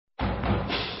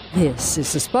This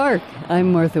is The Spark.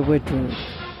 I'm Martha Woodroof.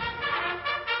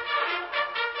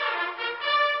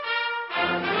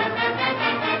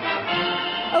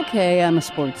 Okay, I'm a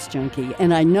sports junkie,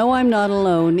 and I know I'm not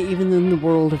alone even in the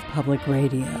world of public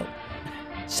radio.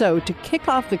 So to kick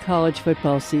off the college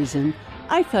football season,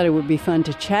 I thought it would be fun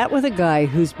to chat with a guy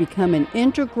who's become an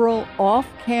integral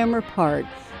off-camera part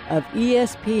of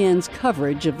ESPN's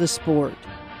coverage of the sport.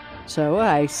 So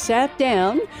I sat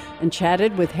down and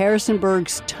chatted with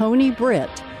Harrisonburg's Tony Britt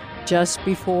just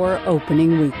before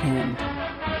opening weekend.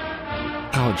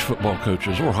 College football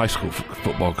coaches or high school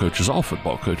football coaches, all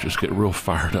football coaches get real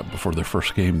fired up before their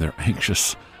first game. They're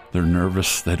anxious, they're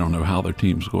nervous, they don't know how their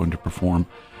team's going to perform.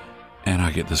 And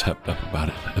I get this hepped up about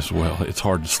it as well. It's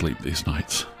hard to sleep these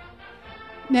nights.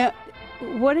 Now,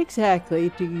 what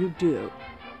exactly do you do?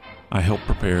 I help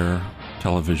prepare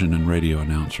television and radio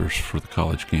announcers for the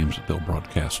college games that they'll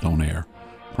broadcast on air,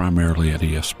 primarily at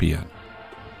ESPN.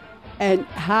 And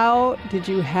how did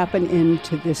you happen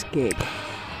into this gig?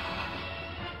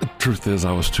 The truth is,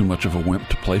 I was too much of a wimp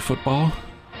to play football.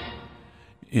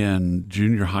 In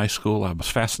junior high school, I was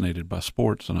fascinated by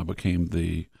sports, and I became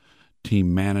the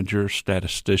team manager,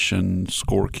 statistician,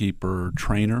 scorekeeper,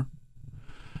 trainer.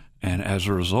 And as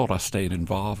a result, I stayed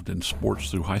involved in sports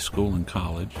through high school and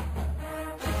college.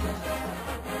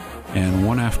 And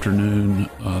one afternoon,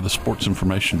 the sports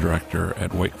information director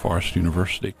at Wake Forest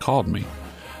University called me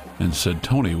and said,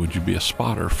 "Tony, would you be a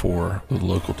spotter for the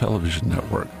local television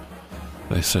network?"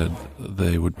 They said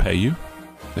they would pay you,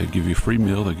 they'd give you a free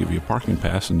meal, they'd give you a parking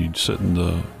pass, and you'd sit in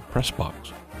the press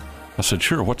box. I said,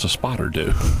 "Sure, what's a spotter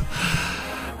do?"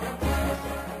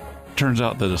 Turns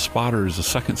out that a spotter is a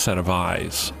second set of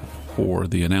eyes for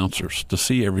the announcers to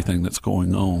see everything that's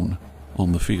going on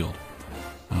the field.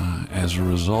 As a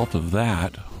result of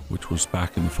that, which was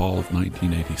back in the fall of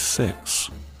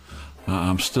 1986,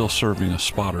 I'm still serving a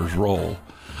spotter's role.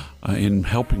 In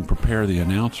helping prepare the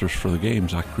announcers for the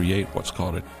games, I create what's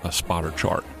called a spotter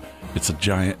chart. It's a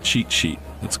giant cheat sheet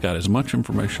that's got as much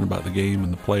information about the game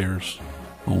and the players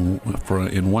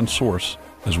in one source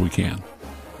as we can.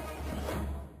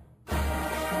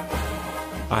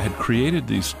 I had created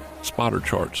these spotter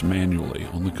charts manually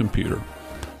on the computer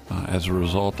as a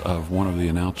result of one of the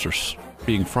announcers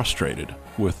being frustrated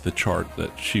with the chart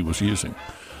that she was using.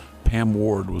 Pam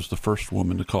Ward was the first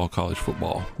woman to call college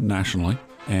football nationally,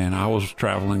 and I was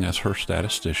traveling as her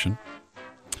statistician,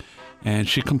 and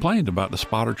she complained about the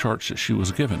spotter charts that she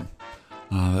was given,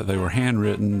 that they were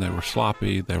handwritten, they were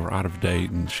sloppy, they were out of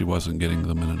date, and she wasn't getting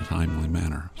them in a timely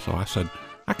manner. So I said,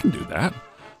 I can do that.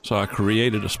 So I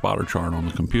created a spotter chart on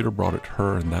the computer, brought it to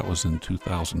her, and that was in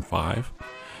 2005.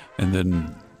 And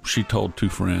then she told two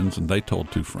friends, and they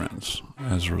told two friends.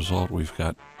 As a result, we've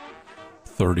got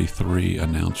 33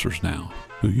 announcers now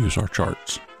who use our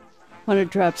charts. Want to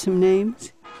drop some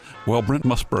names? Well, Brent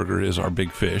Musburger is our big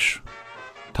fish.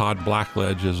 Todd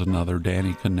Blackledge is another.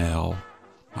 Danny Cannell,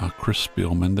 Chris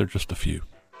Spielman. They're just a few.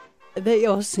 They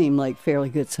all seem like fairly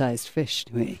good-sized fish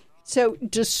to me. So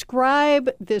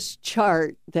describe this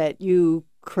chart that you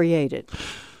created.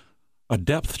 A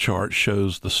depth chart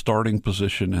shows the starting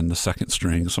position and the second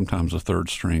string, sometimes the third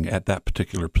string, at that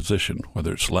particular position,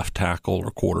 whether it's left tackle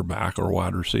or quarterback or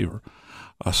wide receiver.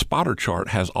 A spotter chart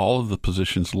has all of the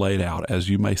positions laid out as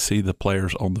you may see the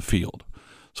players on the field.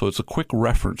 So it's a quick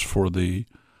reference for the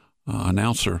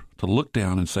announcer to look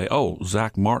down and say, oh,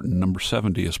 Zach Martin, number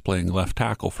 70, is playing left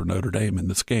tackle for Notre Dame in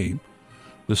this game.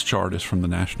 This chart is from the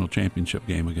national championship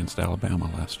game against Alabama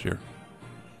last year.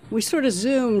 We sort of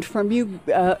zoomed from you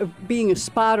being a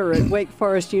spotter at Wake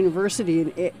Forest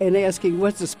University and asking,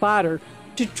 what's a spotter,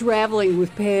 to traveling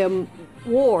with Pam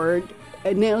Ward,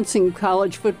 announcing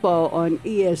college football on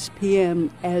ESPN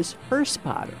as her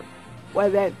spotter. Well,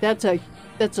 that's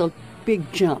a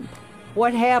big jump.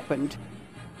 What happened?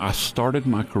 I started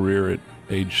my career at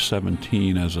age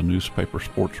 17 as a newspaper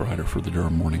sports writer for the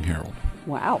Durham Morning Herald.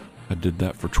 Wow. I did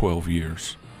that for 12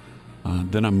 years.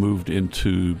 Then I moved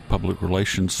into public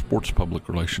relations, sports public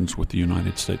relations with the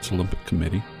United States Olympic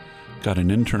Committee, got an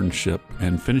internship,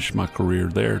 and finished my career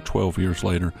there 12 years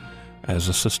later as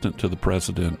assistant to the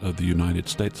president of the United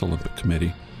States Olympic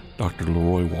Committee, Dr.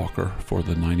 Leroy Walker, for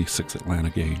the 96 Atlanta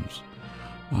Games.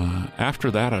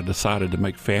 After that, I decided to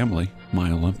make family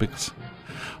my Olympics.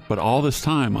 But all this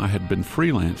time, I had been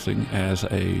freelancing as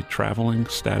a traveling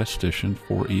statistician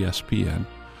for ESPN,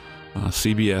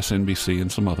 CBS, NBC, and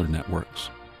some other networks.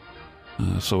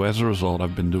 So as a result,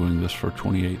 I've been doing this for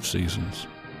 28 seasons.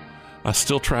 I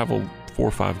still travel 4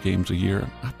 or 5 games a year.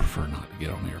 I prefer not to get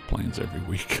on airplanes every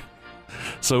week.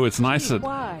 So it's nice that...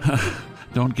 Why?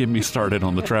 Don't get me started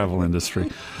on the travel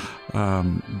industry.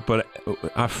 But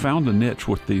I found a niche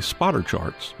with these spotter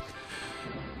charts.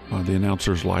 The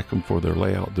announcers like them for their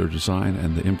layout, their design,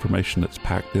 and the information that's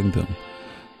packed in them.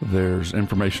 There's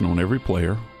information on every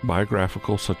player,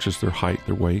 biographical, such as their height,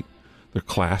 their weight, their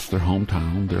class, their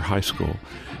hometown, their high school,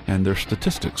 and their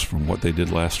statistics from what they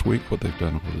did last week, what they've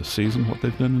done over the season, what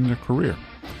they've done in their career.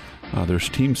 There's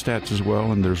team stats as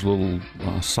well, and there's little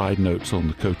side notes on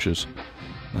the coaches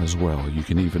as well. You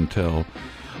can even tell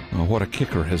what a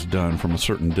kicker has done from a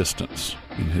certain distance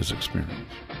in his experience.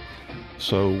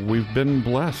 So we've been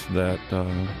blessed that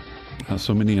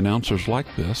so many announcers like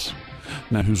this.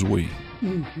 Now, who's we?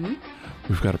 Mm-hmm.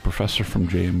 We've got a professor from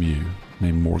JMU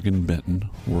named Morgan Benton,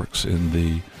 works in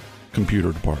the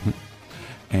computer department,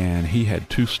 and he had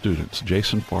two students,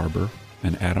 Jason Farber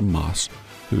and Adam Moss,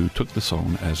 who took this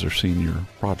on as their senior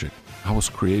project. I was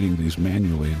creating these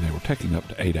manually, and they were taking up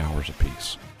to 8 hours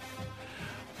apiece.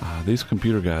 These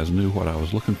computer guys knew what I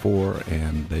was looking for,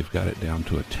 and they've got it down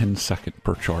to a 10-second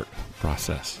per chart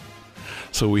process.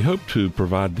 So we hope to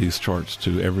provide these charts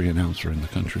to every announcer in the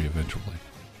country eventually.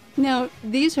 Now,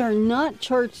 these are not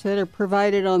charts that are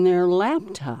provided on their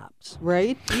laptops,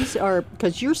 right? These are,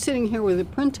 because you're sitting here with a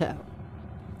printout.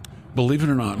 Believe it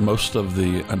or not, most of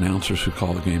the announcers who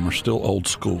call the game are still old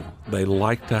school. They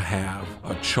like to have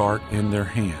a chart in their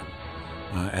hand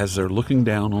as they're looking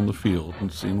down on the field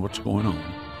and seeing what's going on.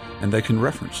 And they can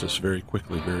reference this very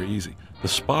quickly, very easy. The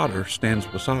spotter stands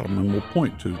beside them and will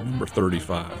point to number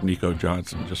 35, Nico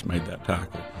Johnson just made that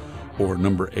tackle, or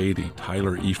number 80,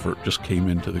 Tyler Eifert just came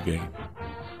into the game.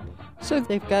 So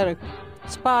they've got a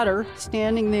spotter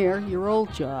standing there, your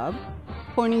old job,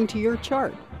 pointing to your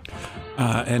chart.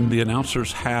 And the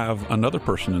announcers have another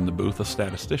person in the booth, a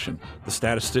statistician. The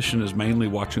statistician is mainly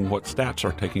watching what stats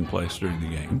are taking place during the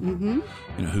game. Mm-hmm.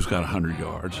 You know, who's got 100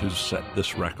 yards, who's set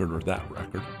this record or that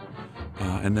record.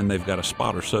 And then they've got a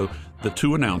spotter. So the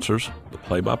two announcers, the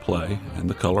play-by-play and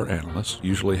the color analyst,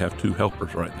 usually have two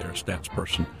helpers right there, a stats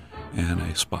person and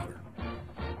a spotter.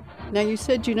 Now, you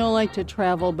said you don't like to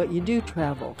travel, but you do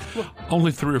travel.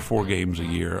 Only 3 or 4 games a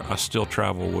year. I still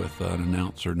travel with an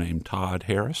announcer named Todd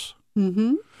Harris.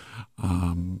 Mm-hmm.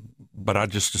 But I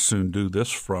just as soon do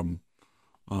this from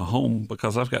home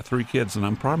because I've got 3 kids and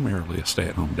I'm primarily a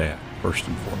stay-at-home dad, first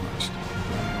and foremost.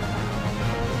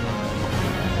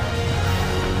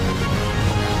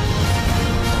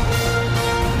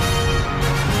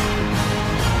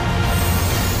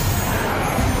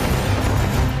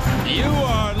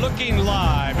 Looking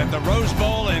live at the Rose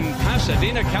Bowl in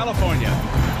Pasadena, California,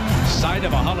 site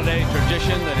of a holiday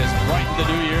tradition that has brightened the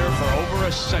new year for over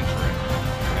a century.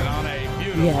 And on a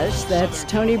beautiful yes, that's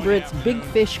Tony Britt's Big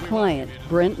Fish client,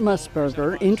 Brent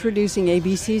Musburger, introducing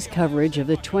ABC's coverage of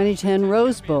the 2010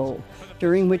 Rose Bowl,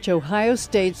 during which Ohio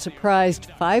State surprised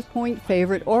 5-point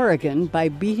favorite Oregon by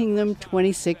beating them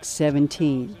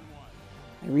 26-17.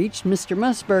 I reached Mr.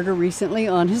 Musburger recently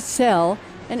on his cell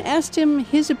and asked him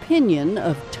his opinion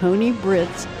of Tony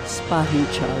Britt's spotting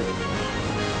chart.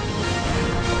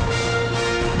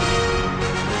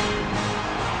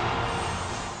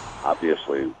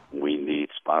 Obviously, we need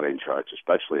spotting charts,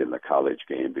 especially in the college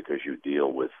game, because you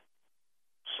deal with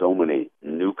so many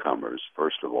newcomers,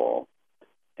 first of all,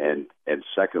 and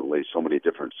secondly, so many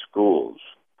different schools.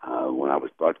 When I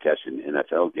was broadcasting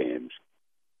NFL games,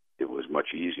 it was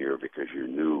much easier because you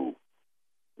knew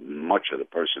much of the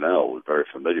personnel was very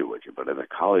familiar with you, but in a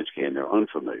college game, they're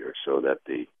unfamiliar, so that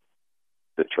the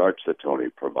charts that Tony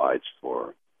provides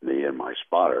for me and my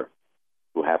spotter,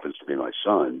 who happens to be my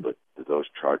son, but those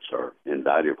charts are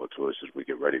invaluable to us as we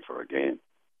get ready for a game.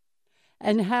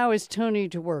 And how is Tony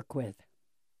to work with?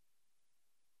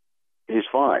 He's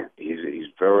fine.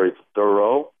 He's very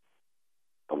thorough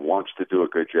and wants to do a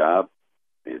good job.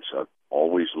 He's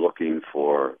always looking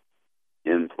for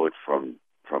input from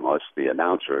us, the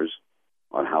announcers,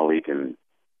 on how he can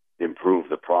improve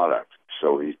the product.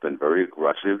 So he's been very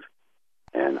aggressive,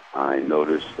 and I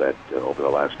noticed that over the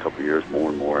last couple of years, more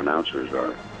and more announcers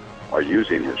are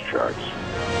using his charts.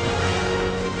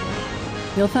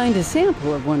 You'll find a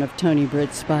sample of one of Tony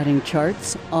Britt's spotting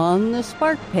charts on the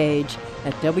Spark page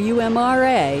at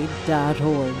WMRA.org.